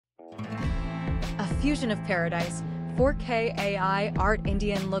Diffusion of Paradise, 4K AI art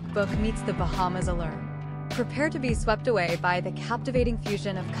Indian lookbook meets the Bahamas Allur. Prepare to be swept away by the captivating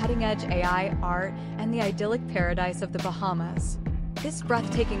fusion of cutting-edge AI art and the idyllic paradise of the Bahamas. This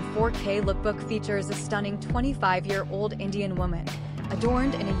breathtaking 4K lookbook features a stunning 25-year-old Indian woman,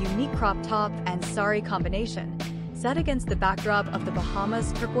 adorned in a unique crop top and sari combination, set against the backdrop of the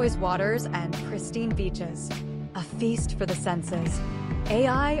Bahamas' turquoise waters and pristine beaches. A feast for the senses.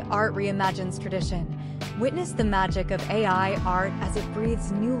 AI art reimagines tradition. Witness the magic of AI art as it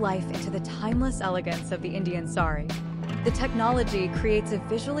breathes new life into the timeless elegance of the Indian sari. The technology creates a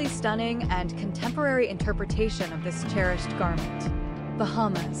visually stunning and contemporary interpretation of this cherished garment.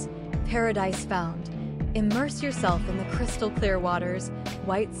 Bahamas, paradise found. Immerse yourself in the crystal-clear waters,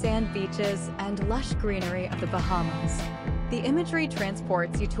 white sand beaches, and lush greenery of the Bahamas. The imagery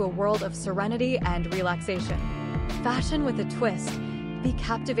transports you to a world of serenity and relaxation. Fashion with a twist. Be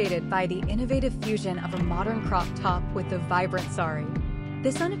captivated by the innovative fusion of a modern crop top with a vibrant sari.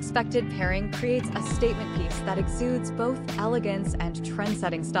 This unexpected pairing creates a statement piece that exudes both elegance and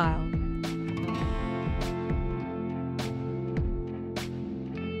trend-setting style.